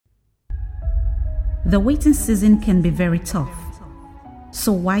The waiting season can be very tough.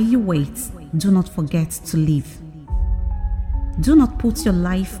 So while you wait, do not forget to live. Do not put your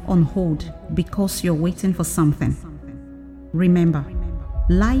life on hold because you're waiting for something. Remember,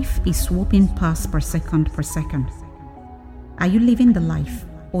 life is swooping past per second. Are you living the life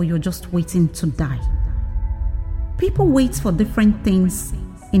or you're just waiting to die? People wait for different things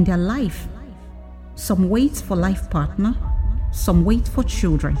in their life. Some wait for life partner, some wait for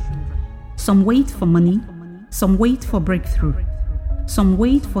children, some wait for money, some wait for breakthrough, some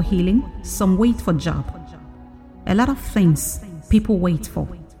wait for healing, some wait for job. A lot of things people wait for.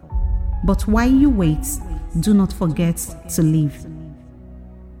 But while you wait, do not forget to live.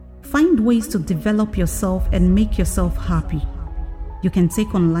 Find ways to develop yourself and make yourself happy. You can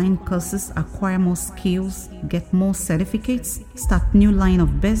take online courses, acquire more skills, get more certificates, start new line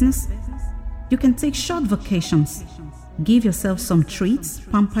of business. You can take short vacations, give yourself some treats,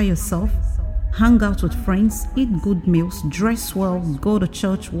 pamper yourself, hang out with friends, eat good meals, dress well, go to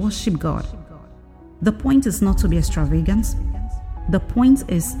church, worship God. The point is not to be extravagant. The point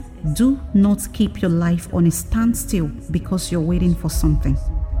is, do not keep your life on a standstill because you're waiting for something.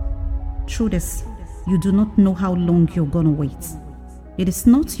 Through this, you do not know how long you're gonna wait. It is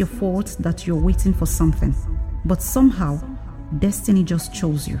not your fault that you're waiting for something, but somehow, destiny just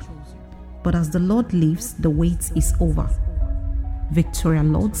chose you. But as the Lord lives, the wait is over. Victoria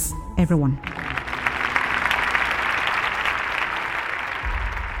Lords, everyone.